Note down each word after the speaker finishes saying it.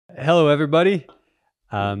Hello, everybody.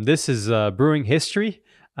 This is Brewing History.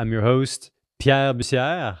 I'm your host, Pierre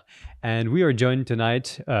Bussière, and we are joined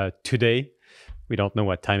today, we don't know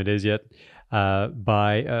what time it is yet,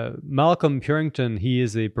 by Malcolm Purinton. He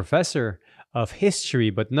is a professor of history,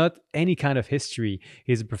 but not any kind of history.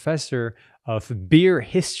 He's a professor of beer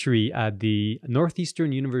history at the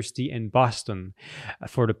Northeastern University in Boston.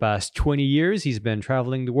 For the past 20 years, he's been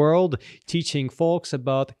traveling the world teaching folks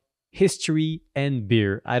about history and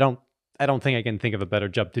beer. I don't think I can think of a better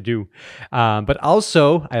job to do. But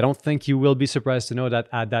also, I don't think you will be surprised to know that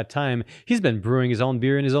at that time, he's been brewing his own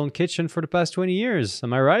beer in his own kitchen for the past 20 years.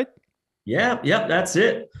 Am I right? Yeah, that's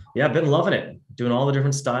it. Yeah, I've been loving it. Doing all the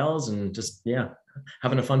different styles and just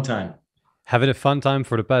having a fun time. Having a fun time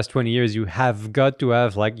for the past 20 years, you have got to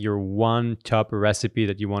have like your one top recipe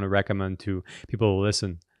that you want to recommend to people who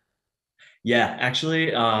listen. Yeah,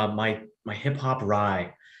 actually, my hip hop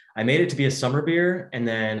rye. I made it to be a summer beer and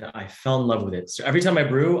then I fell in love with it. So every time I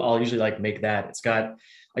brew, I'll usually like make that.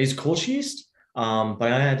 I use cool yeast, but I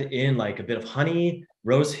add in like a bit of honey,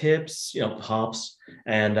 rose hips, hops,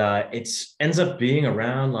 and it ends up being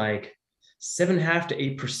around like 7.5 to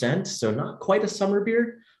 8%. So not quite a summer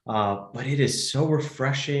beer, but it is so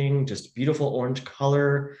refreshing, just beautiful orange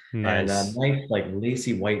color and a Nice. nice like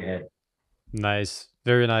lacy white head. Nice.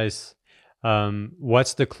 Very nice.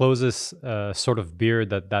 What's the closest sort of beer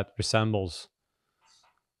that resembles?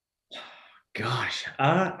 Gosh,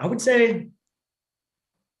 I would say,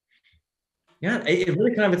 yeah, it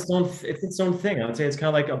really kind of it's its own thing. I would say it's kind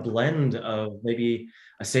of like a blend of maybe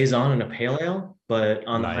a saison and a pale ale, but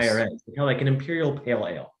on the higher Nice. end, kind of like an imperial pale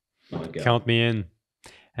ale. I would go. Count me in.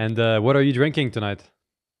 And what are you drinking tonight?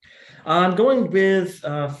 I'm going with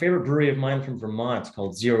a favorite brewery of mine from Vermont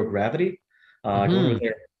called Zero Gravity. Going with Hmm.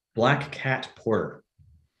 their Black Cat Porter.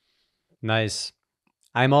 Nice.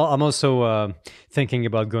 I'm also thinking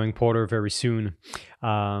about going porter very soon,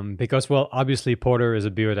 because well, obviously porter is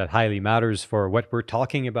a beer that highly matters for what we're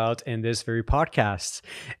talking about in this very podcast,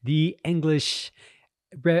 the English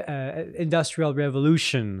industrial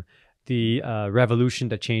revolution, the revolution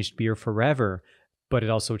that changed beer forever, but it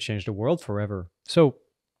also changed the world forever. So,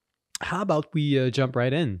 how about we jump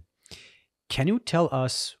right in? Can you tell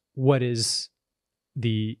us what is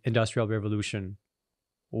the industrial revolution?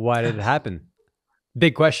 Why did it happen?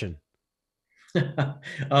 Big question.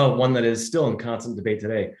 Oh, one that is still in constant debate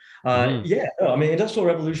today. Hmm. Yeah, no, I mean, Industrial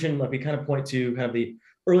Revolution, like we kind of point to kind of the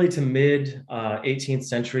early to mid 18th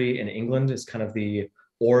century in England is kind of the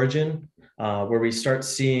origin where we start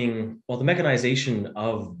seeing, well, the mechanization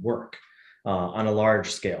of work on a large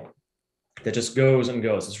scale that just goes and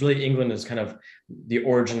goes. It's really England is kind of the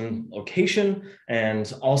origin location,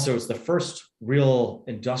 and also it's the first real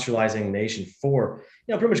industrializing nation for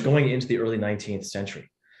pretty much going into the early 19th century.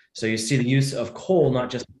 So you see the use of coal not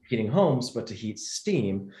just heating homes, but to heat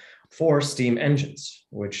steam for steam engines,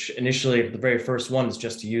 which initially the very first one is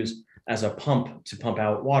just to use as a pump to pump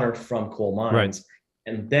out water from coal Right. mines,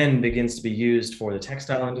 and then begins to be used for the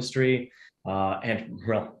textile industry and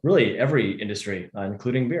well, really every industry,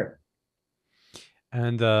 including beer.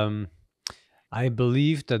 And I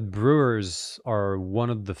believe that brewers are one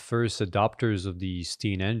of the first adopters of the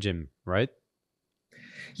steam engine, right?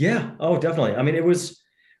 Yeah. Oh, definitely. I mean, it was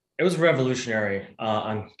revolutionary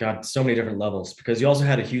on God so many different levels because you also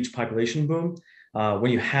had a huge population boom.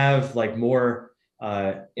 When you have like more,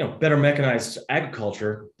 better mechanized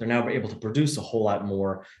agriculture, they're now able to produce a whole lot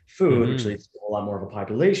more food, which Hmm. leads to a whole lot more of a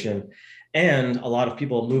population, and a lot of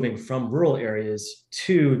people moving from rural areas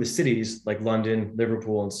to the cities like London,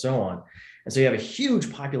 Liverpool, and so on. And so you have a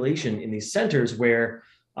huge population in these centers where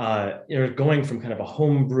going from kind of a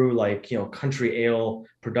home brew like country ale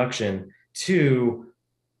production to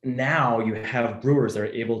now you have brewers that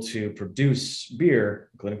are able to produce beer,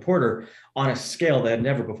 including porter, on a scale that had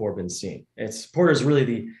never before been seen. It's porter is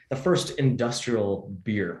really the first industrial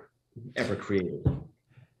beer ever created.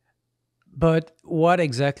 But what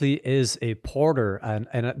exactly is a porter? And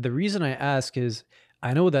the reason I ask is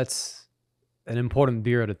I know that's an important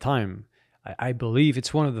beer at a time. I believe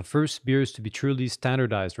it's one of the first beers to be truly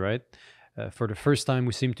standardized, right? For the first time,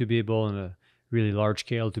 we seem to be able, on a really large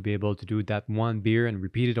scale, to be able to do that one beer and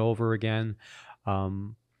repeat it over again.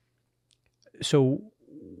 Um, so,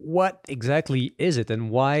 what exactly is it, and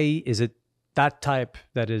why is it that type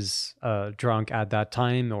that is drunk at that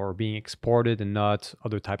time or being exported and not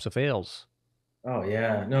other types of ales? Oh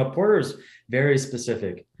yeah, no, porter is very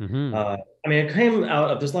specific. Hmm. I mean, it came out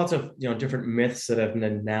of there's lots of different myths that have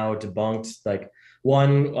been now debunked. Like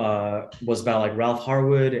one was about like Ralph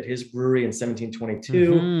Harwood at his brewery in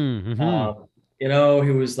 1722. Hmm. Hmm.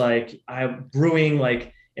 He was like I brewing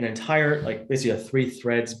like an entire, like basically a three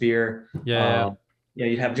threads beer. Yeah, yeah.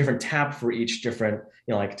 You'd have different tap for each different,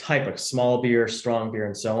 like type of small beer, strong beer,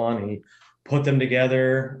 and so on. And he put them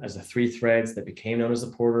together as the three threads that became known as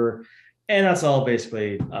the porter. And that's all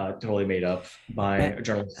basically totally made up by Eh, a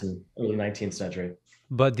journalist in early 19th century.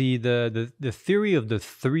 but the theory of the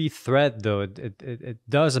three thread, though, it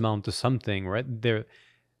does amount to something, right?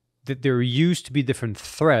 There used to be different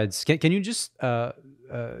threads. Can you just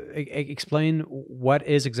explain what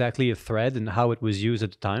is exactly a thread and how it was used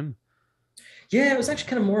at the time? Yeah, it was actually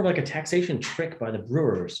kind of more of like a taxation trick by the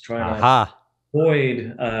brewers trying to Aha.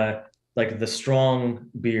 avoid like the strong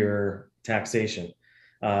beer taxation.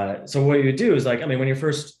 So what you would do is like, I mean, when you're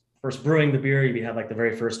first brewing the beer, you have like the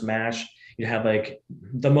very first mash, you have like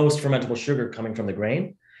the most fermentable sugar coming from the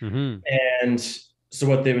grain. Mm-hmm. And so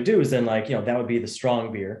what they would do is then like, that would be the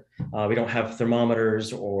strong beer. We don't have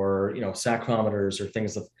thermometers or, sacchrometers or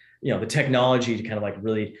things of, the technology to kind of like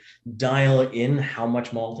really dial in how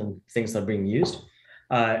much malt and things that are being used.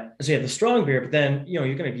 So you have the strong beer, but then, you're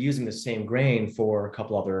going to be using the same grain for a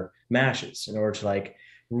couple other mashes in order to like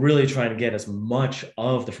really try and get as much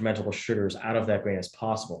of the fermentable sugars out of that grain as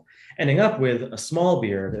possible, ending up with a small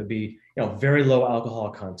beer that would be, very low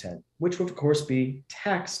alcohol content, which would of course be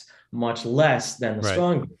taxed much less than the Right.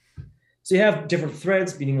 strong beer. So you have different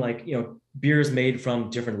threads, meaning like, beers made from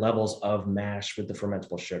different levels of mash with the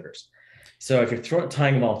fermentable sugars. So if you're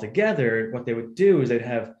tying them all together, what they would do is they'd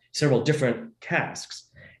have several different casks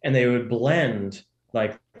and they would blend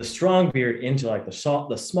like the strong beer into like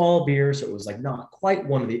the small beer. So it was like not quite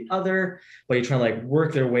one or the other, but you try to like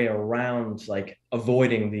work their way around like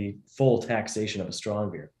avoiding the full taxation of a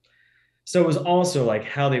strong beer. So it was also like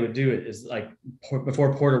how they would do it is like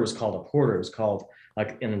before porter was called a porter, it was called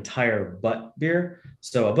like an entire butt beer.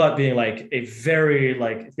 So a butt being like a very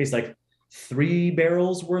like basically like 3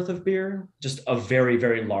 barrels worth of beer, just a very,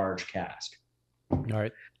 very large cask. All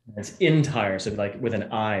right. And it's entire, so like with an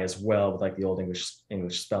I as well, with like the old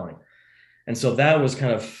English spelling. And so that was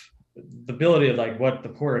kind of the ability of like what the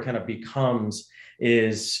porter kind of becomes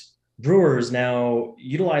is brewers now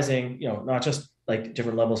utilizing, not just like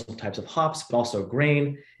different levels of types of hops, but also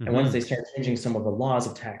grain. And once Mm-hmm. they start changing some of the laws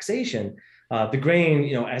of taxation, the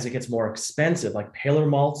grain, as it gets more expensive, like paler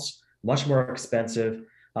malts, much more expensive.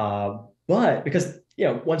 But because,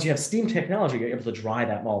 once you have steam technology, you're able to dry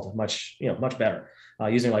that malt much better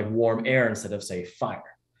using like warm air instead of say fire.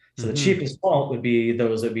 So the Mm-hmm. cheapest malt would be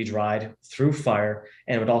those that would be dried through fire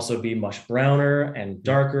and it would also be much browner and Yep.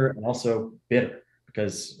 darker and also bitter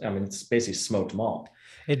because I mean it's basically smoked malt.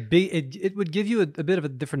 It would give you a bit of a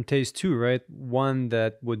different taste too, right? One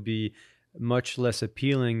that would be much less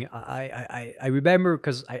appealing. I remember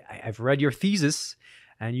because I've read your thesis,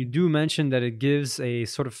 and you do mention that it gives a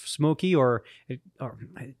sort of smoky or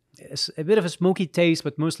a bit of a smoky taste,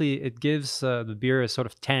 but mostly it gives the beer a sort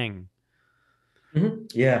of tang.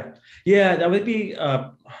 Yeah, yeah, that would be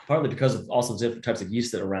partly because of also different types of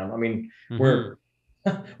yeast that are around. I mean, Hmm. we're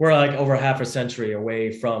we're like over half a century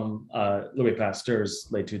away from Louis Pasteur's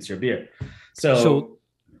L'étude sur bière. So So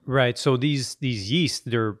right, so these yeast,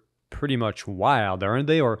 they're pretty much wild, aren't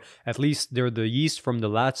they? Or at least they're the yeast from the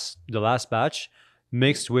last batch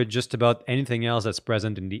mixed with just about anything else that's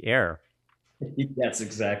present in the air. yes,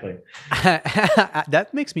 exactly. That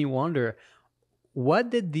makes me wonder, what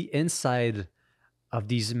did the inside of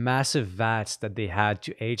these massive vats that they had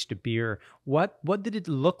to age the beer, what did it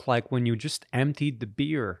look like when you just emptied the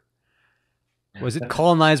beer? Was it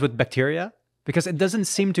colonized with bacteria? Because it doesn't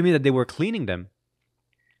seem to me that they were cleaning them.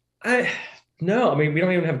 I no, I mean we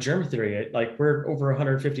don't even have germ theory. Like we're over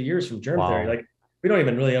 150 years from germ theory. Wow. Like we don't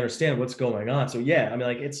even really understand what's going on. So yeah, I mean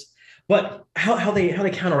like it's but how they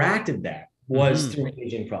counteracted that was Hmm. through an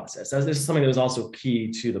aging process. This is something that was also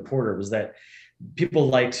key to the porter was that people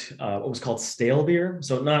liked what was called stale beer.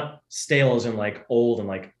 So not stale as in like old and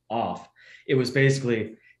like off. It was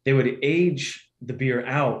basically they would age the beer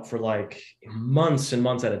out for like months and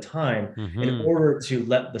months at a time in Hmm. order to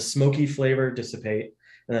let the smoky flavor dissipate.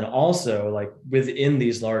 And then also like within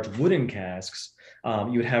these large wooden casks,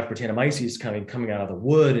 you would have Brettanomyces coming out of the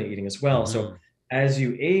wood and eating as well. So Hmm. as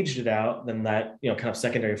you aged it out, then that kind of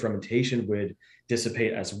secondary fermentation would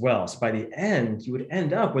dissipate as well. So by the end, you would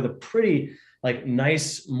end up with a pretty like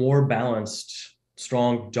nice, more balanced,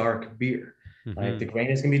 strong, dark beer. Like Hmm. the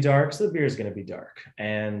grain is going to be dark, so the beer is going to be dark.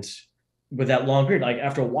 And with that long period, like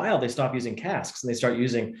after a while, they stop using casks and they start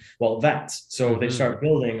using, well, vats. So they Hmm. start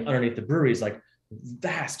building underneath the breweries like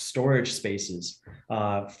vast storage spaces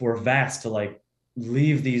for vats to like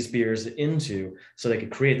leave these beers into so they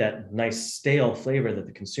could create that nice stale flavor that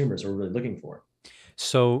the consumers are really looking for.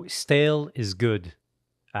 So stale is good.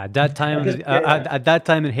 At that I time, guess, yeah. at that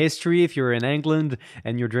time in history, if you're in England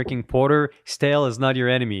and you're drinking porter, stale is not your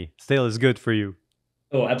enemy. Stale is good for you.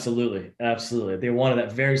 Oh, absolutely, absolutely. They wanted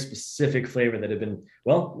that very specific flavor that had been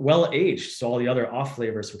well aged, so all the other off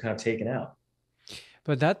flavors were kind of taken out.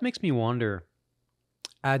 But that makes me wonder.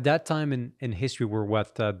 At that time in history, we're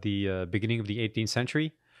what the beginning of the 18th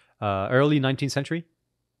century, early 19th century.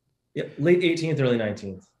 Yeah, late 18th, early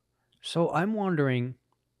 19th. So I'm wondering,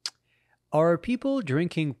 are people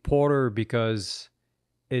drinking porter because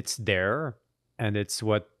it's there and it's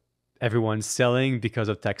what everyone's selling because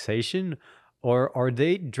of taxation? Or are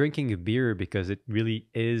they drinking a beer because it really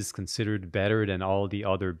is considered better than all the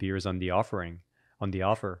other beers on the offer?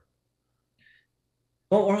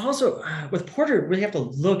 Well, we're also with porter, we have to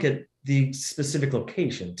look at the specific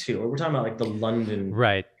location too. We're talking about like the London.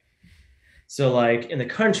 Right. So, like in the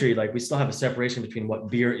country, like we still have a separation between what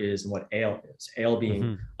beer is and what ale is. Ale being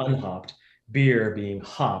Hmm. unhopped, beer being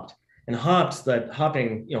hopped, and hopped that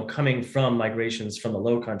hopping, coming from migrations from the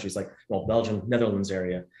Low Countries, like Belgium, Netherlands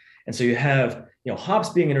area, and so you have hops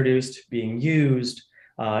being introduced, being used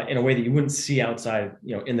in a way that you wouldn't see outside,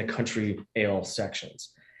 in the country ale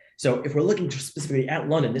sections. So, if we're looking specifically at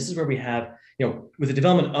London, this is where we have, with the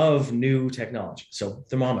development of new technology, so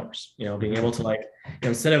thermometers, being Hmm. able to like,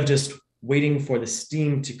 instead of just waiting for the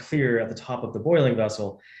steam to clear at the top of the boiling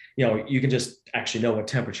vessel, you can just actually know what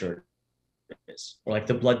temperature it is, or like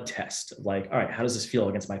the blood test, like, all right, how does this feel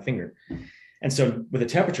against my finger? And so with a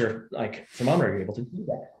temperature like thermometer, you're able to do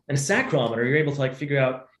that. And a saccharometer, you're able to like figure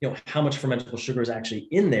out, how much fermentable sugar is actually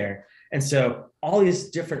in there. And so all these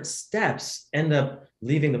different steps end up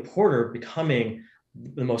leaving the porter becoming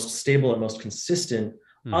the most stable and most consistent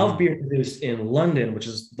of Hmm. beer produced in London, which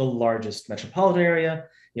is the largest metropolitan area,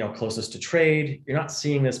 closest to trade. You're not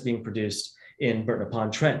seeing this being produced in Burton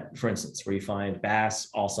upon Trent, for instance, where you find Bass,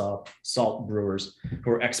 also salt brewers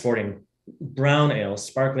who are exporting brown ales,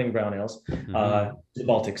 sparkling brown ales, Hmm. to the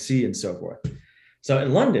Baltic Sea and so forth. So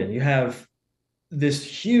in London, you have this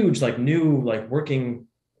huge, like new, like working,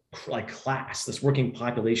 like class, this working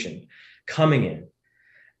population coming in,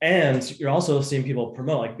 and you're also seeing people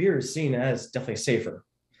promote like beer is seen as definitely safer.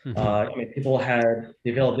 Hmm. I mean, people had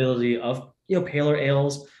the availability of paler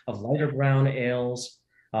ales, of lighter brown ales.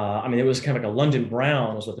 I mean, it was kind of like a London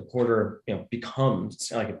brown was what the porter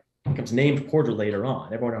becomes. Like it becomes named porter later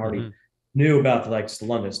on. Everyone already Hmm. knew about the like just the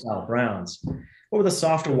London style browns. But with a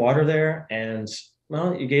softer water there, and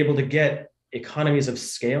well, you're able to get economies of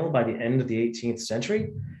scale by the end of the 18th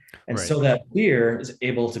century. And Right. so that beer is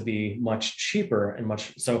able to be much cheaper and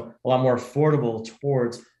much so a lot more affordable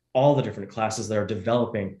towards all the different classes that are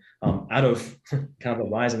developing out of kind of a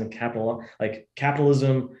rise in capital, like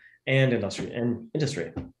capitalism and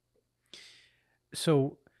industry.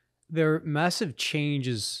 So there are massive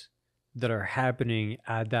changes that are happening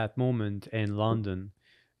at that moment in London.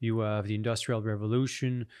 You have the Industrial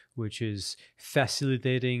Revolution, which is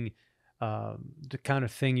facilitating the kind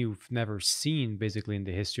of thing you've never seen basically in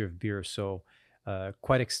the history of beer. So,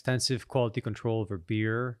 quite extensive quality control over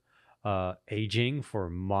beer, aging for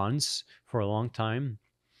months, for a long time.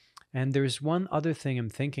 And there's one other thing I'm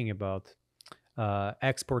thinking about,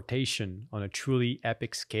 exportation on a truly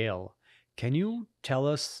epic scale. Can you tell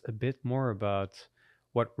us a bit more about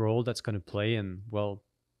what role that's going to play in, well,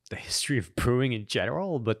 the history of brewing in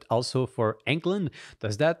general, but also for England?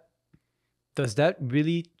 Does that does that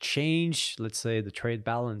really change, let's say, the trade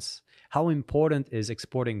balance? How important is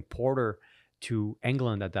exporting porter to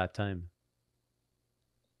England at that time?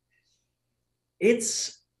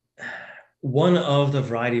 It's one of the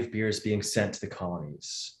variety of beers being sent to the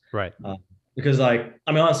colonies. Right. Uh, because, like,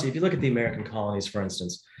 I mean, honestly, if you look at the American colonies, for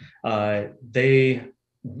instance, they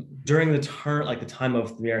during the turn, like the time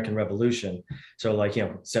of the American Revolution, so like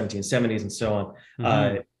 1770s and so on,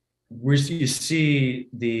 Hmm. where you see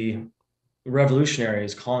the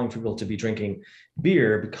revolutionaries calling for people to be drinking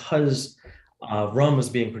beer because rum was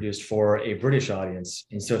being produced for a British audience,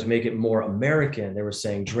 and so to make it more American, they were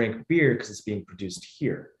saying drink beer because it's being produced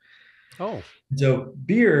here. Oh. So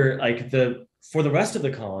beer, like the for the rest of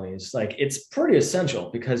the colonies, like it's pretty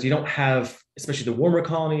essential because you don't have, especially the warmer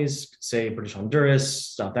colonies, say British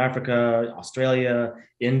Honduras, South Africa, Australia,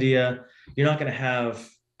 India, you're not going to have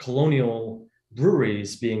colonial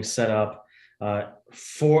breweries being set up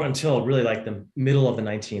for until really like the middle of the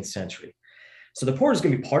 19th century. So the porter is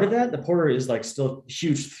going to be part of that. The porter is like still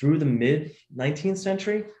huge through the mid 19th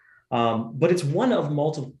century, but it's one of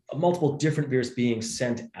multiple different beers being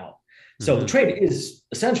sent out. So the Hmm. trade is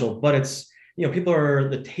essential, but it's people are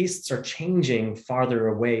the tastes are changing farther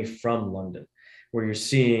away from London, where you're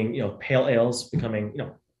seeing pale ales becoming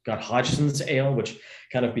got Hodgson's ale, which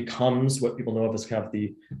kind of becomes what people know of as kind of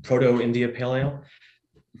the proto-India pale ale,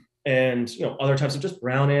 and other types of just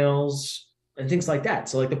brown ales and things like that.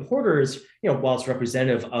 So like the porters, while it's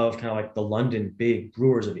representative of kind of like the London big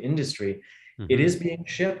brewers of industry, it Hmm. is being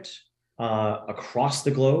shipped across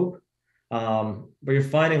the globe. But you're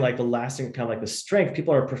finding like the lasting kind of like the strength.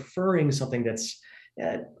 People are preferring something that's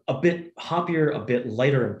a bit hoppier, a bit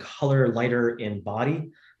lighter in color, lighter in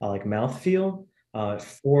body, like mouthfeel,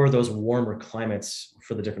 for those warmer climates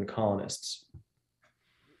for the different colonists.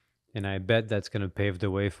 And I bet that's going to pave the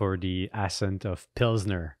way for the ascent of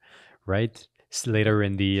Pilsner, right? Later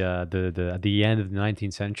in the at the end of the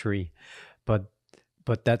 19th century, but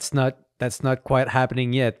that's not quite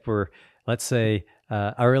happening yet. We're, let's say,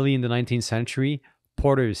 early in the 19th century,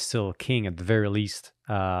 porter is still king at the very least,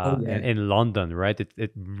 Oh and yeah. in London, right?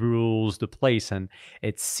 It rules the place, and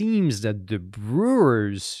it seems that the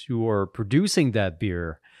brewers who are producing that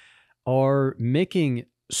beer are making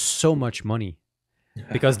so much money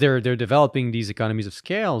because they're developing these economies of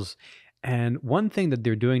scales. And one thing that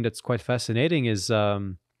they're doing that's quite fascinating is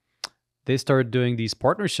they start doing these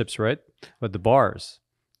partnerships, right, with the bars.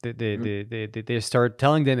 They start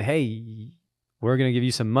telling them, hey, we're going to give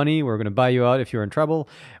you some money. We're going to buy you out if you're in trouble.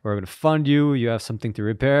 We're going to fund you. You have something to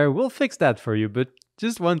repair. We'll fix that for you. But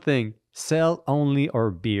just one thing, sell only our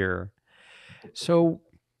beer. So,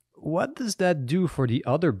 what does that do for the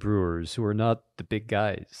other brewers who are not the big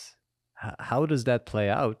guys? How does that play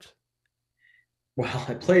out? Well,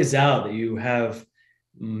 it plays out that you have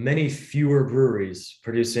many fewer breweries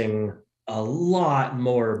producing a lot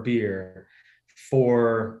more beer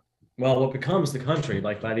for, well, what becomes the country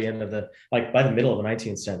like by the end of the like by the middle of the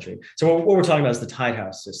 19th century. So what we're talking about is the tied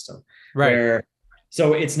house system, Right. where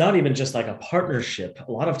so it's not even just like a partnership.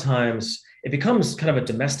 A lot of times it becomes kind of a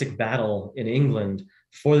domestic battle in England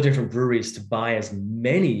for the different breweries to buy as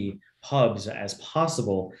many pubs as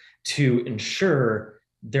possible to ensure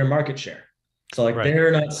their market share. So like Right.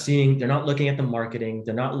 they're not looking at the marketing,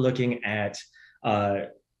 they're not looking at uh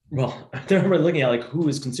they're really looking at like who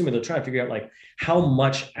is consuming. They're trying to figure out like how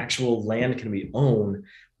much actual land can we own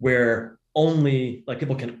where only like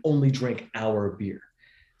people can only drink our beer.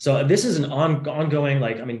 So this is an ongoing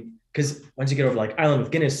like I mean because once you get over like Island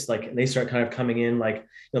of Guinness like they start kind of coming in like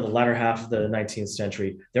the latter half of the 19th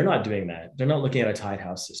century, they're not doing that. They're not looking at a tied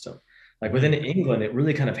house system. Like Hmm. within England, it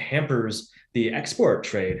really kind of hampers the export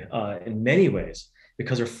trade in many ways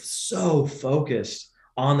because they're so focused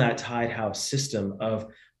on that tied house system of,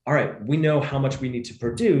 all right, we know how much we need to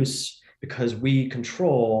produce because we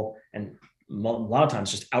control and a lot of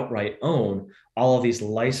times just outright own all of these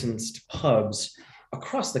licensed pubs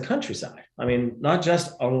across the countryside. I mean, not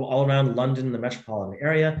just all around London, the metropolitan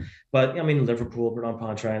area, but I mean, Liverpool,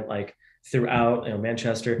 Boulogne-Pontchartrain, like throughout,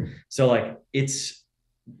 Manchester. So like it's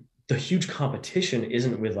the huge competition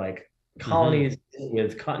isn't with like Hmm. colonies,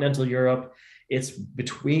 with continental Europe. It's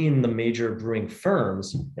between the major brewing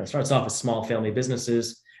firms. It starts off as small family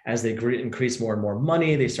businesses. As they increase more and more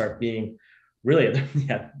money, they start being really,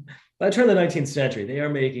 yeah. By the turn of the 19th century, they are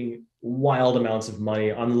making wild amounts of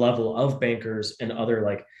money on the level of bankers and other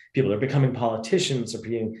like people. They're becoming politicians or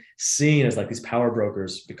being seen as like these power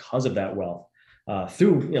brokers because of that wealth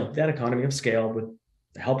through that economy of scale with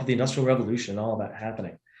the help of the Industrial Revolution and all of that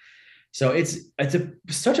happening. So it's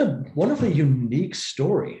such a wonderfully unique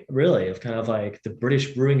story, really, of kind of like the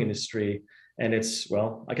British brewing industry and its,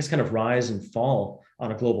 well, I guess kind of rise and fall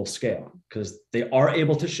on a global scale because they are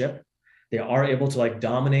able to ship, they are able to like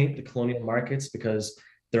dominate the colonial markets because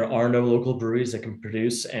there are no local breweries that can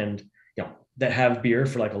produce and that have beer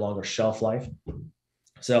for like a longer shelf life.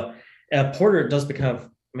 So porter does become,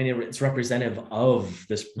 I mean, it's representative of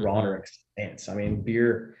this broader Hmm. expanse. I mean,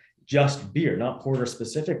 beer, just beer, not porter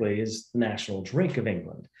specifically, is the national drink of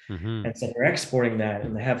England. Hmm. And so they're exporting that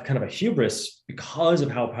and they have kind of a hubris because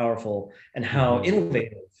of how powerful and how Hmm.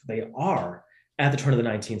 innovative they are at the turn of the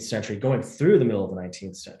 19th century, going through the middle of the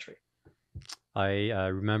 19th century. I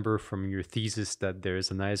remember from your thesis that there's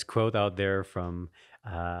a nice quote out there from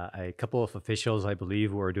a couple of officials, I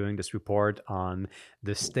believe, who are doing this report on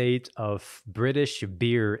the state of British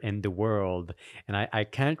beer in the world. And I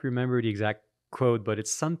can't remember the exact quote, but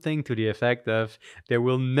it's something to the effect of there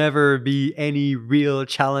will never be any real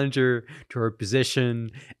challenger to our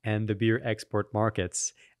position and the beer export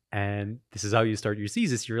markets. And this is how you start your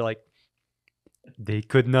thesis. You're like, they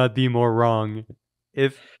could not be more wrong.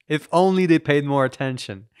 If only they paid more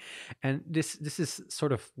attention. And this is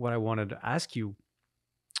sort of what I wanted to ask you.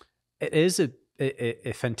 It is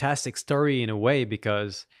a fantastic story in a way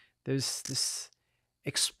because there's this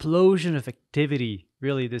explosion of activity,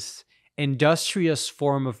 really this industrious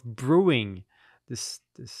form of brewing, this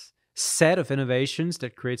this set of innovations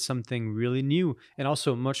that creates something really new and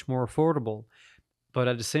also much more affordable. But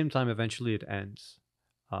at the same time, eventually it ends.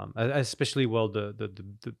 Especially, well,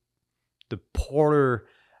 the porter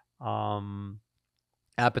um,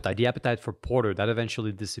 appetite, the appetite for porter, that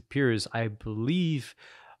eventually disappears. I believe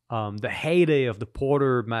the heyday of the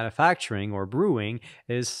porter manufacturing or brewing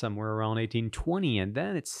is somewhere around 1820, and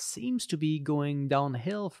then it seems to be going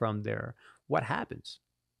downhill from there. What happens?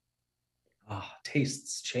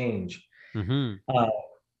 Tastes change. Mm-hmm. Uh,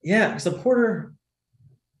 yeah, because the porter,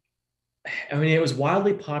 I mean, it was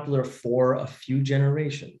wildly popular for a few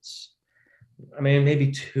generations. I mean,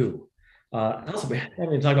 maybe two. Also, we haven't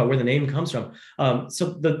even talked about where the name comes from.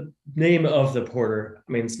 So the name of the porter,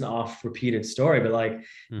 I mean, it's an oft-repeated story, but like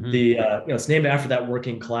Mm-hmm. the it's named after that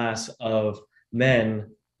working class of men,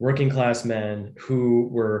 working class men who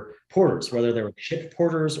were porters, whether they were ship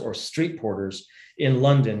porters or street porters in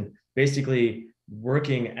London, basically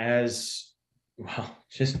working as well,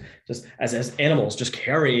 just as animals, just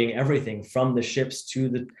carrying everything from the ships to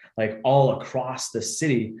the like all across the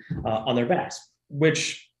city on their backs,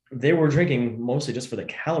 which they were drinking mostly just for the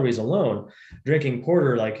calories alone, drinking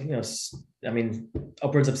porter like I mean,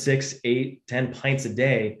 upwards of 6, 8, 10 pints a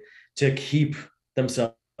day to keep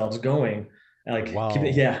themselves going. Like keep it, Wow.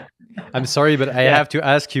 yeah, I'm sorry, but I yeah. have to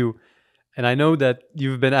ask you, and I know that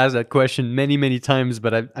you've been asked that question many, many times,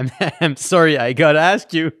 but I'm I'm sorry, I gotta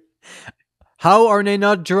ask you. How are they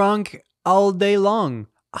not drunk all day long?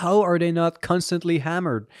 How are they not constantly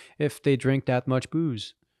hammered if they drink that much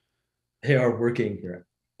booze? They are working their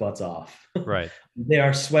butts off. Right. They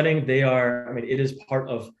are sweating. They are, I mean, it is part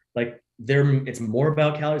of like it's more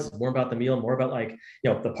about calories, it's more about the meal, more about like,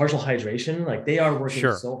 the partial hydration. Like they are working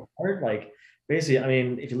Sure. so hard. Like basically, I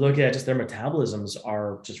mean, if you look at just their metabolisms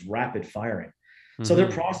are just rapid firing. So their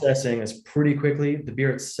Mm-hmm. processing is pretty quickly. The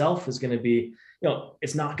beer itself is going to be,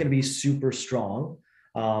 it's not going to be super strong.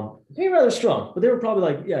 Maybe rather strong, but they were probably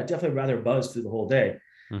like, yeah, definitely rather buzzed through the whole day.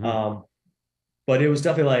 Mm-hmm. Um, but it was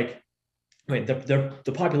definitely like, I mean,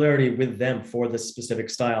 the popularity with them for this specific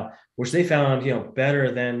style, which they found,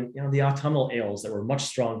 better than the autumnal ales that were much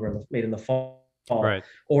stronger made in the fall, Right.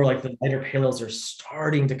 or like the lighter pale ales are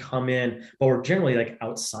starting to come in, but were generally like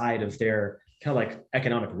outside of their kind of like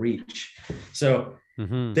economic reach. So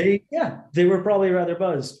Mm-hmm. they were probably rather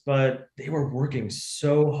buzzed, but they were working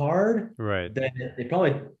so hard Right. that they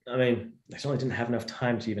probably, I mean, they certainly didn't have enough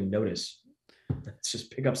time to even notice. Let's just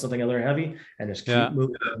pick up something other heavy and just keep Yeah.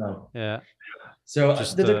 moving on. Yeah. So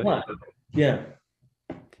Just the decline, yeah,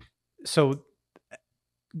 so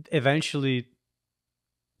eventually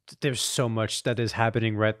there's so much that is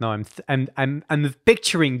happening right now. I'm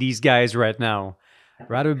picturing these guys right now,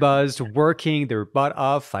 rather buzzed, working their butt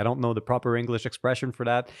off. I don't know the proper English expression for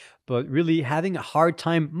that, but really having a hard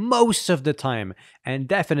time most of the time, and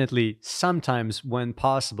definitely sometimes when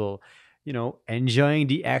possible, enjoying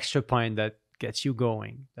the extra pint that gets you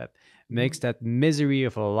going, that makes that misery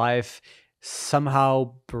of a life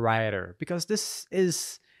somehow brighter. Because this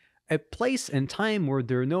is a place and time where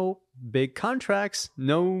there are no big contracts,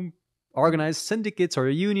 no organized syndicates or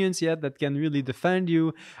unions yet that can really defend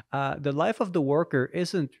you. The life of the worker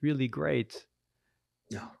isn't really great.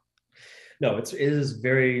 no, no, it is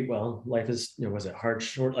very well. Life is, was it hard,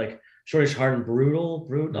 short, like shortish, hard, and brutal.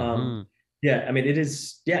 Hmm. Yeah, I mean, it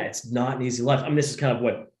is. Yeah, it's not an easy life. I mean, this is kind of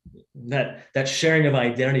what that sharing of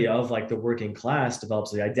identity of like the working class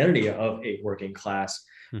develops the identity of a working class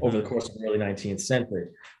over the Hmm. course of the early 19th century,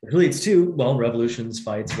 which leads to, well, revolutions,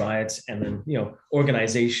 fights, riots, and then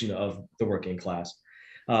organization of the working class.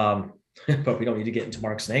 Um, but we don't need to get into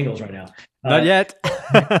Marx and Engels right now. Not yet.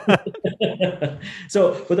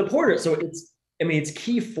 So, but the porter, so it's, I mean, it's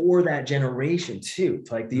key for that generation too,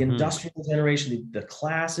 to like the Hmm. industrial generation, the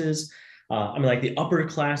classes. I mean, like the upper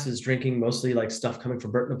classes drinking mostly like stuff coming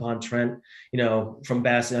from Burton upon Trent, from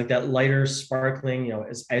Bass, like that lighter, sparkling,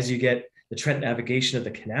 as you get the Trent navigation of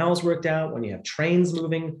the canals worked out, when you have trains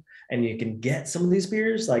moving and you can get some of these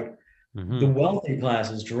beers, like the Hmm. wealthy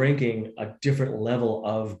class is drinking a different level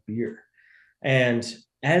of beer. And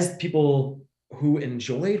as people who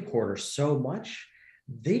enjoyed porter so much,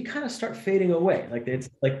 they kind of start fading away. Like it's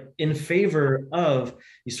like in favor of,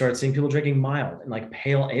 you start seeing people drinking mild and like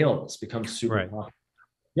pale ales become super Right. popular.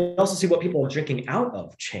 You also see what people are drinking out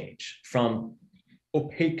of change from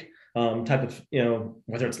opaque type of,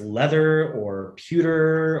 whether it's leather or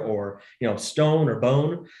pewter or, stone or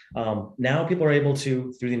bone. Now people are able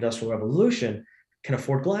to, through the Industrial Revolution, can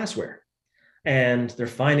afford glassware. And they're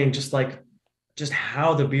finding just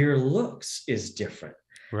how the beer looks is different.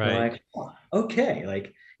 And they're Right. like, oh, okay,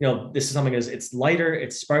 like, this is something is, it's lighter,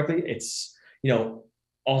 it's sparkly, it's,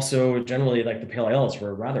 also generally like the pale ales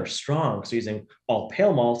were rather strong. So using all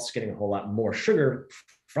pale malts, getting a whole lot more sugar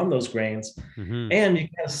from those grains. Hmm. And you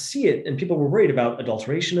kind of see it, and people were worried about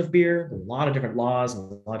adulteration of beer. A lot of different laws and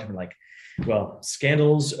a lot of different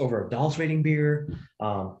scandals over adulterating beer.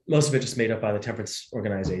 Most of it just made up by the temperance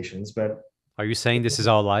organizations, but Are you saying this is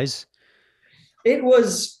all lies? it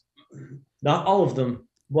was not all of them,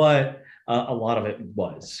 but a lot of it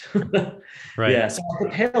was. Right. Yeah, so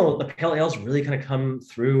the pale ales really kind of come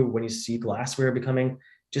through when you see glassware becoming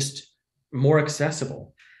just more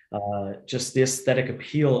accessible. Just the aesthetic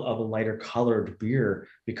appeal of a lighter colored beer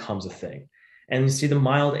becomes a thing. And you see the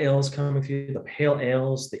mild ales coming through, the pale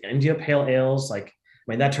ales, the India pale ales. Like, I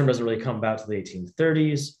mean, that term doesn't really come about to the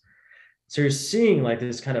 1830s. So you're seeing like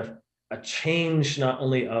this kind of a change, not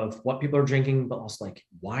only of what people are drinking, but also like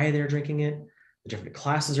why they're drinking it. The different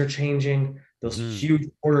classes are changing. Those Hmm. huge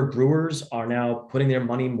porter brewers are now putting their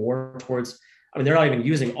money more towards, I mean, they're not even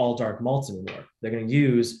using all dark malts anymore. They're going to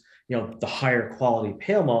use, the higher quality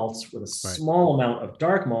pale malts with a Right. small amount of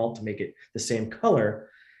dark malt to make it the same color.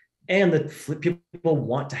 And the people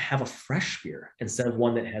want to have a fresh beer instead of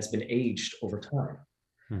one that has been aged over time.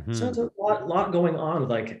 So Hmm. it's a lot going on with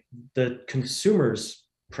like the consumers'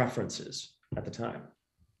 preferences at the time.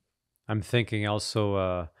 I'm thinking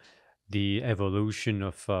also the evolution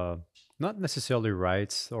of not necessarily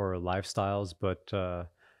rights or lifestyles, but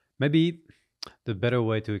maybe the better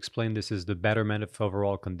way to explain this is the betterment of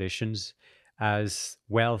overall conditions as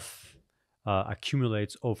wealth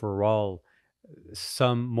accumulates overall.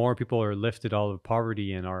 Some more people are lifted out of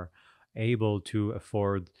poverty and are able to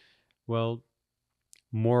afford, well,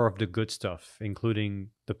 more of the good stuff, including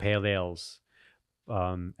the pale ales.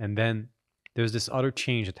 And then there's this other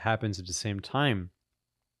change that happens at the same time,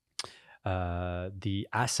 the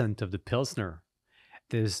ascent of the Pilsner.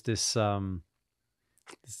 There's this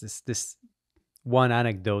one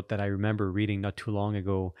anecdote that I remember reading not too long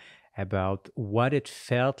ago about what it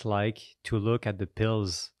felt like to look at the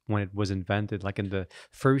Pils when it was invented, like in the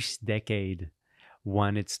first decade,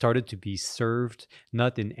 when it started to be served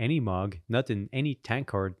not in any mug, not in any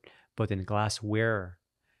tankard, but in glassware.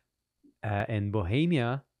 In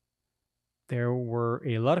Bohemia, there were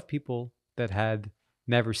a lot of people that had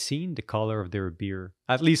never seen the color of their beer,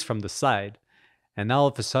 at least from the side. And now all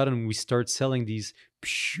of a sudden, we start selling these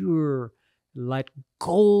pure, like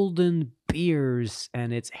golden beers,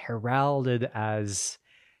 and it's heralded as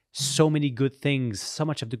so many good things, so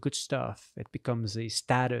much of the good stuff. It becomes a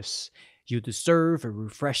status. You deserve a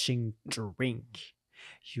refreshing drink.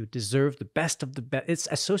 You deserve the best of the best. It's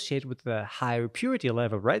associated with the higher purity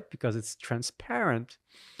level, right? Because it's transparent.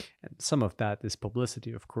 And some of that is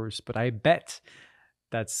publicity, of course. But I bet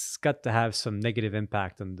that's got to have some negative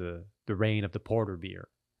impact on the reign of the porter beer.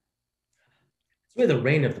 It's really the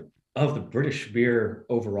reign of the British beer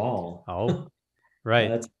overall. Oh,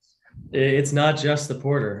 right. It's not just the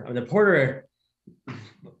porter. I mean, the porter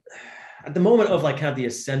at the moment of like kind of the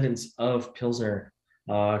ascendance of Pilsner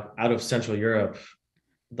out of Central Europe,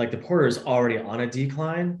 like the porter is already on a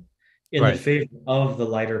decline in the Right. favor of the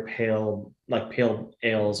lighter pale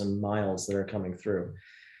ales and miles that are coming through.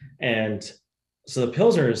 And so the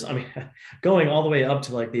Pilsners, I mean, going all the way up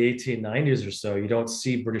to like the 1890s or so, you don't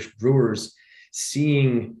see British brewers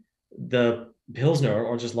seeing the Pilsner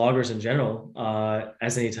or just lagers in general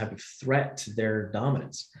as any type of threat to their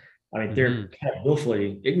dominance. I mean, they're Hmm. kind of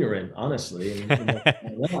willfully ignorant, honestly. And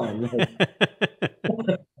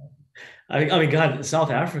I mean, God, South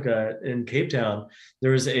Africa in Cape Town,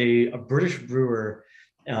 there was a British brewer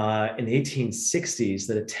in the 1860s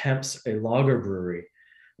that attempts a lager brewery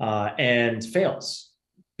and fails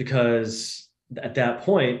because at that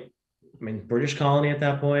point, I mean, British colony at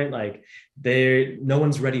that point, like no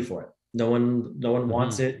one's ready for it. No one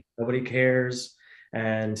wants Hmm. it. Nobody cares.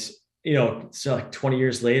 And so like 20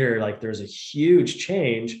 years later, like there's a huge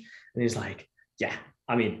change, and he's like, yeah,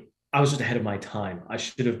 I mean, I was just ahead of my time. I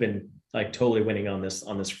should have been like totally winning on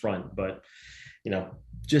this front, but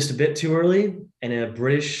just a bit too early in a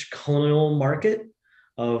British colonial market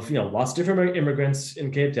of lots of different immigrants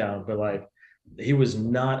in Cape Town, but like he was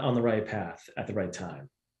not on the right path at the right time.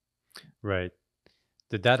 Right.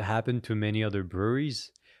 Did that happen to many other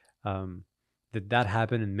breweries? Um, did that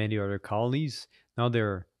happen in many other colonies? Now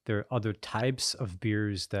there are other types of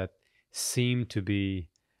beers that seem to be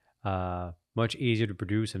much easier to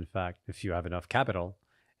produce. In fact, if you have enough capital,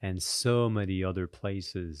 and so many other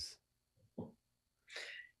places.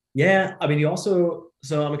 Yeah, I mean, you also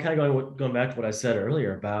so I'm kind of going back to what I said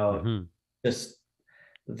earlier about Hmm. this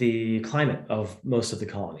the climate of most of the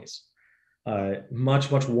colonies. Much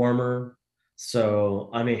warmer. So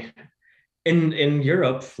I mean, in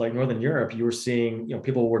Europe, like Northern Europe, you were seeing,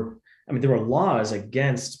 people were, I mean, there were laws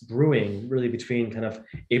against brewing really between kind of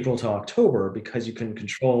April to October because you couldn't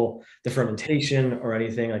control the fermentation or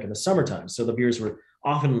anything like in the summertime. So the beers would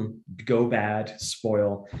often go bad,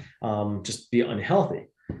 spoil, just be unhealthy.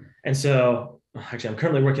 And so actually, I'm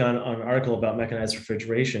currently working on an article about mechanized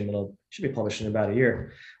refrigeration that'll should be published in about a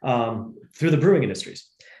year, through the brewing industries,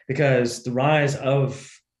 because the rise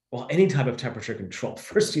of, well, any type of temperature control.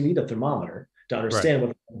 First, you need a thermometer to Right. understand what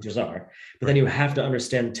the temperatures are, but then Right. you have to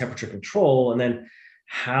understand temperature control, and then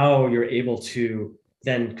how you're able to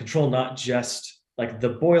then control not just like the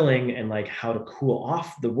boiling and like how to cool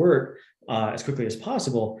off the wort as quickly as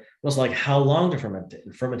possible, but also like how long to ferment it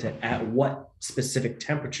and ferment it at what specific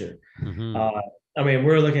temperature. Hmm. uh, I mean,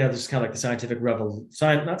 we're looking at this kind of like the scientific revolution,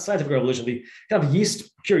 not scientific revolution, the kind of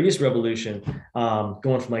pure yeast revolution,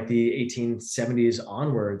 going from like the 1870s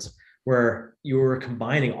onwards, where you were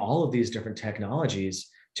combining all of these different technologies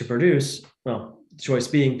to produce, well, choice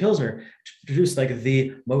being Pilsner, to produce like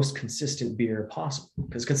the most consistent beer possible.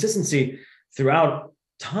 Because consistency throughout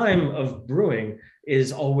time of brewing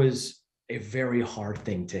is always a very hard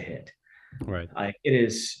thing to hit. Right. It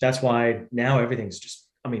is. That's why now everything's just,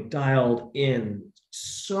 I mean, dialed in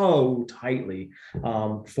so tightly,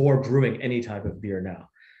 for brewing any type of beer now.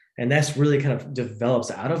 And that's really kind of develops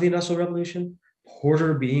out of the Industrial Revolution.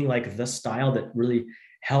 Porter being like the style that really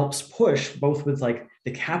helps push both with like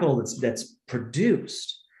the capital that's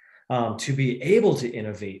produced, to be able to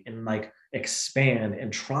innovate and like expand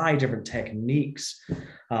and try different techniques,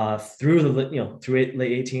 through the through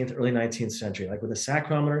late 18th, early 19th century, like with the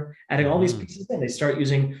sacchrometer, adding all these Hmm. pieces in. They start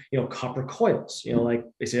using copper coils, like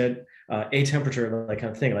they said, a temperature, like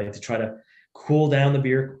kind of thing, like to try to cool down the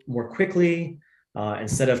beer more quickly,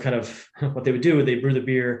 instead of kind of what they would do, they brew the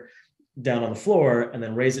beer down on the floor and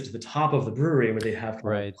then raise it to the top of the brewery where they have kind of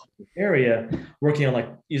like Right. area, working on like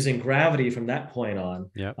using gravity from that point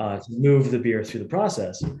on, Yeah. to move the beer through the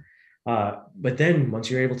process. But then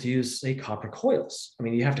once you're able to use, say, copper coils, I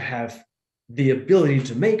mean, you have to have the ability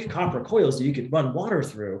to make copper coils that you could run water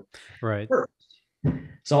through Right. first.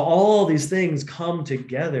 So all these things come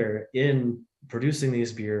together in producing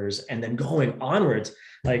these beers and then going onwards,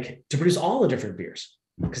 like to produce all the different beers.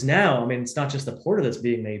 Because now, I mean, it's not just the porter that's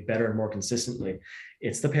being made better and more consistently.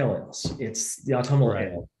 It's the pale ales. It's the autumnal Right.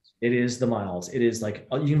 ale. It is the miles. It is like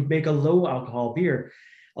you can make a low alcohol beer,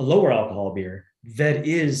 a lower alcohol beer that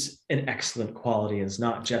is an excellent quality and is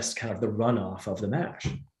not just kind of the runoff of the mash.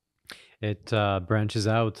 It branches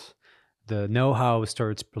out. The know-how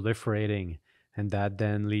starts proliferating, and that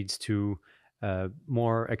then leads to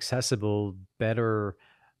more accessible, better,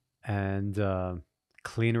 and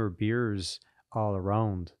cleaner beers all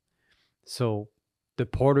around. So the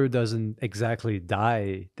porter doesn't exactly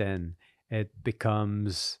die then. It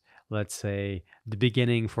becomes, let's say, the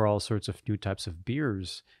beginning for all sorts of new types of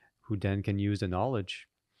beers who then can use the knowledge.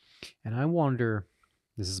 And I wonder,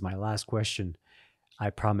 this is my last question,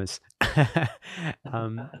 I promise.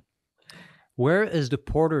 um, where is the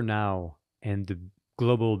porter now in the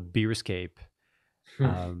global beerscape?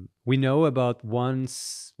 We know about one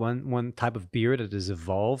type of beer that has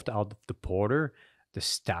evolved out of the porter, the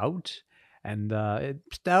stout, and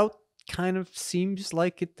stout kind of seems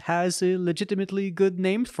like it has a legitimately good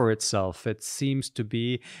name for itself. It seems to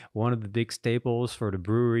be one of the big staples for the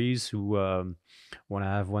breweries who want to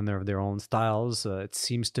have one of their own styles. It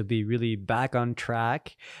seems to be really back on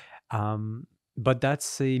track, but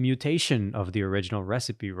that's a mutation of the original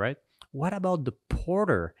recipe, right? What about the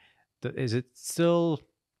porter? Is it still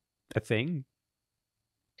a thing?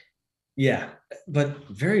 Yeah, but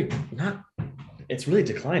very not. It's really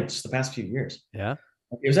declined just the past few years. Yeah.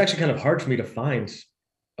 It was actually kind of hard for me to find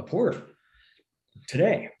a porter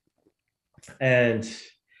today, and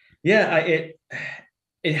yeah,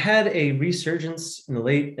 it had a resurgence in the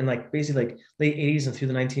like basically like late 80s and through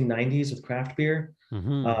the 1990s with craft beer.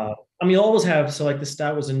 Hmm. I mean, you always have, so like the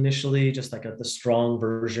stout was initially just like the strong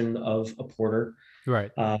version of a porter.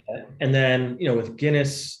 Right. Uh, and then, with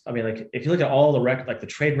Guinness, I mean, like if you look at all the like the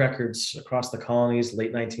trade records across the colonies,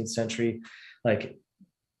 late 19th century, like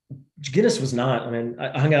Guinness was not, I mean,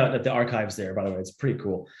 I hung out at the archives there, by the way, it's pretty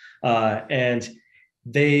cool. And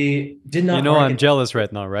they did You not know I'm market jealous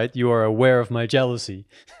right now, right? You are aware of my jealousy.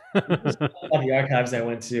 the archives I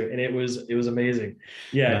went to, and it was amazing.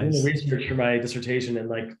 Yeah, doing the Nice. research for my dissertation, and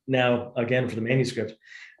like now again for the manuscript,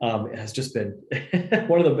 it has just been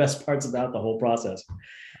one of the best parts about the whole process.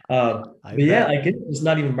 I But yeah, bet. like Guinness was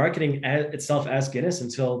not even marketing itself as Guinness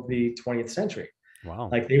until the 20th century. Wow.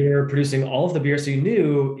 Like they were producing all of the beer. So you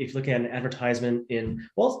knew if you look at an advertisement in,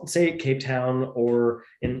 well, say Cape Town or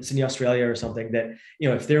in Sydney, Australia or something, that,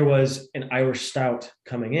 if there was an Irish stout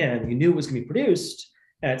coming in, you knew it was going to be produced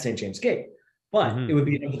at St. James Gate, but Hmm. it would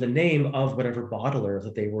be under the name of whatever bottler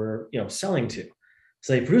that they were, selling to.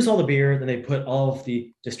 So they produce all the beer, then they put all of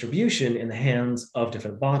the distribution in the hands of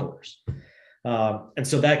different bottlers. And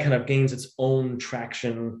so that kind of gains its own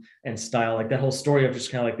traction and style. Like that whole story of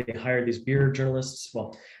just kind of like they hired these beer journalists.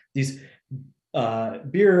 Well, these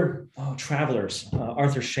beer travelers.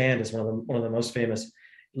 Arthur Shand is one of the most famous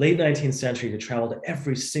late 19th century to travel to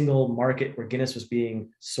every single market where Guinness was being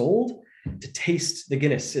sold to taste the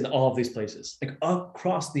Guinness in all of these places, like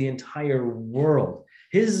across the entire world.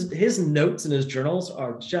 His notes and his journals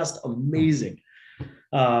are just amazing.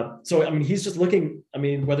 So I mean, he's just looking. I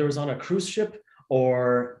mean, whether it was on a cruise ship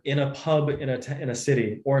or in a pub in a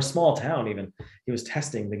city or a small town, even he was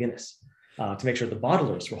testing the Guinness to make sure the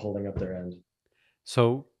bottlers were holding up their end.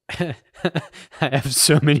 So I have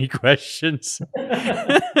so many questions.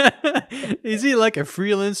 Is he like a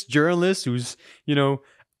freelance journalist who's,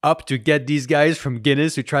 up to get these guys from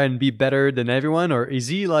Guinness to try and be better than everyone? Or is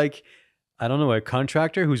he like, I don't know, a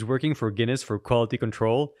contractor who's working for Guinness for quality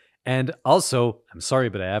control? And also, I'm sorry,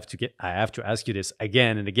 but I have to ask you this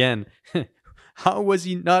again and again. How was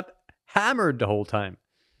he not hammered the whole time?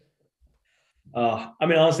 I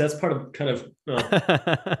mean, honestly, that's part of kind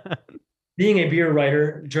of being a beer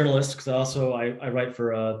writer, journalist, because I write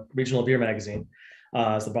for a regional beer magazine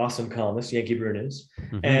as the Boston columnist, Yankee Brew News,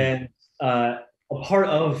 Hmm. and a part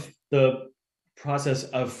of the process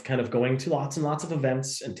of kind of going to lots and lots of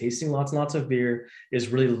events and tasting lots and lots of beer is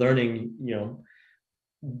really learning,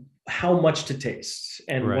 how much to taste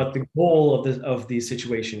and Right. what the goal of the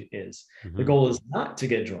situation is. The Hmm. goal is not to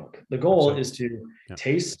get drunk. The goal Absolutely. is to Yeah.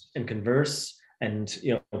 taste and converse and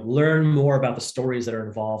learn more about the stories that are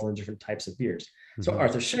involved in different types of beers. So Hmm.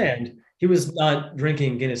 Arthur Shand, he was not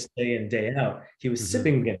drinking Guinness day in day out. He was Hmm.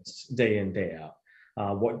 sipping Guinness day in day out.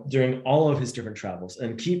 During all of his different travels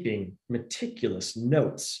and keeping meticulous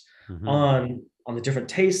notes Hmm. on the different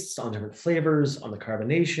tastes, on different flavors, on the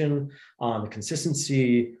carbonation, on the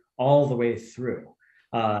consistency, all the way through.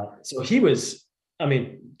 So he was, I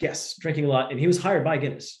mean, yes, drinking a lot, and he was hired by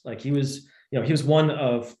Guinness. Like he was one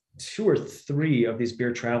of two or three of these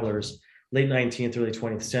beer travelers, late 19th, early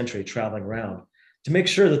 20th century, traveling around to make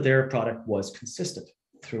sure that their product was consistent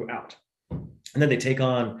throughout. And then they take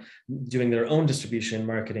on doing their own distribution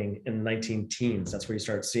marketing in the 19 teens. That's where you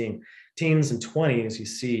start seeing teens and 20s. You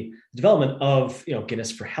see the development of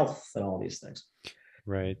Guinness for health and all these things.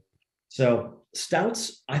 Right. So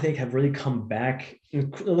stouts, I think, have really come back.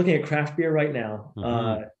 Looking at craft beer right now,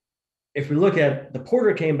 Hmm. if we look at the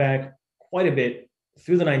porter, came back quite a bit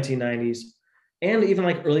through the 1990s and even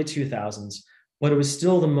like early 2000s, but it was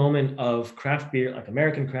still the moment of craft beer, like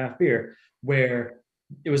American craft beer, where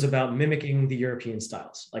it was about mimicking the European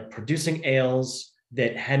styles, like producing ales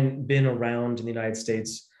that hadn't been around in the United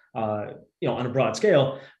States, on a broad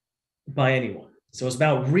scale by anyone. So it's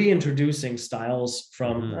about reintroducing styles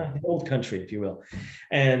from Hmm. the old country, if you will.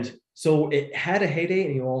 And so it had a heyday,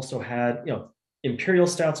 and you also had, imperial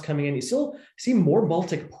stouts coming in. You still see more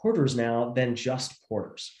Baltic porters now than just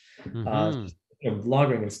porters, uh, Hmm.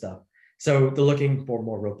 lagering and stuff. So they're looking for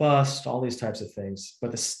more robust, all these types of things. But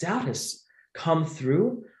the stout has come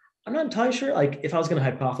through. I'm not entirely sure. Like, if I was going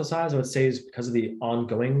to hypothesize, I would say is because of the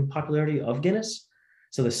ongoing popularity of Guinness.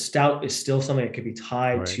 So the stout is still something that could be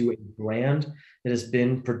tied Right. to a brand that has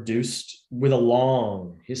been produced with a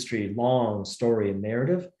long history, long story and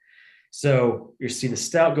narrative. So you see the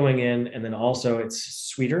stout going in, and then also it's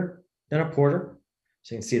sweeter than a porter.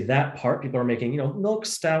 So you can see that part. People are making, milk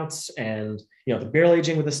stouts and the barrel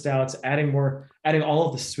aging with the stouts, adding all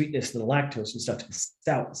of the sweetness and the lactose and stuff to the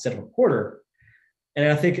stout instead of a porter. And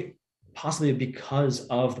I think possibly because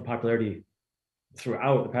of the popularity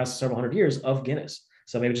throughout the past several hundred years of Guinness.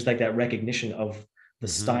 So maybe just like that recognition of the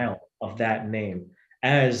Hmm. style of that name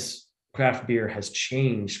as craft beer has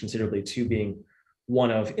changed considerably to being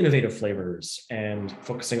one of innovative flavors and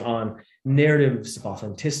focusing on narratives of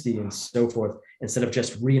authenticity and so forth, instead of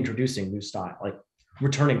just reintroducing new style, like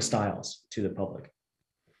returning styles to the public.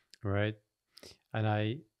 Right. And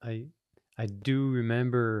I do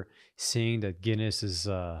remember seeing that Guinness is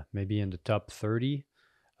maybe in the top 30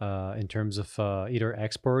 in terms of either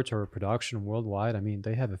exports or production worldwide. I mean,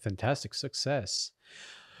 they have a fantastic success.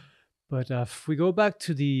 But if we go back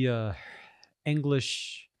to the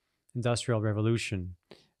English Industrial Revolution,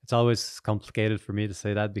 it's always complicated for me to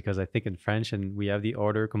say that because I think in French and we have the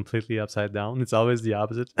order completely upside down. It's always the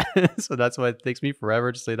opposite. So that's why it takes me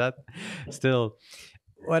forever to say that. Still,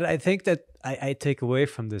 what I think that I take away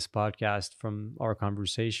from this podcast, from our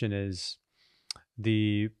conversation, is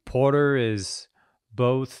the porter is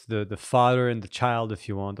both the father and the child, if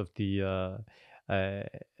you want, of the uh,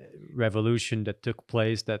 revolution that took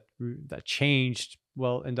place, that changed,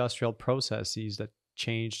 well, industrial processes, that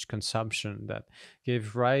changed consumption, that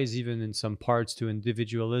gave rise, even in some parts, to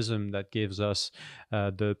individualism, that gives us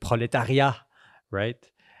the proletariat, right?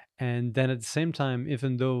 And then at the same time,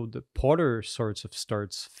 even though the porter sorts of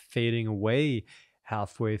starts fading away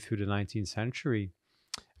halfway through the 19th century,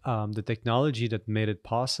 the technology that made it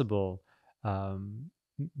possible um,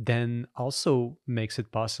 then also makes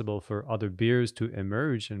it possible for other beers to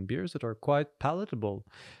emerge, and beers that are quite palatable.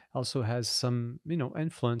 Also has some,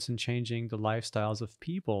 influence in changing the lifestyles of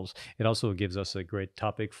peoples. It also gives us a great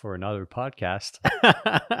topic for another podcast.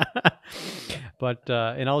 But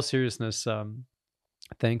in all seriousness,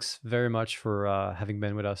 thanks very much for having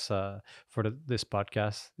been with us for this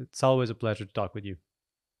podcast. It's always a pleasure to talk with you.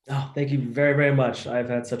 Oh, thank you very, very much. I've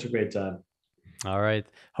had such a great time. All right.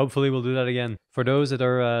 Hopefully, we'll do that again. For those that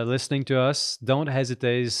are listening to us, don't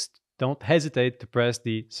hesitate to press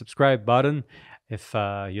the subscribe button if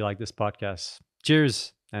you like this podcast.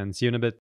 Cheers, and see you in a bit.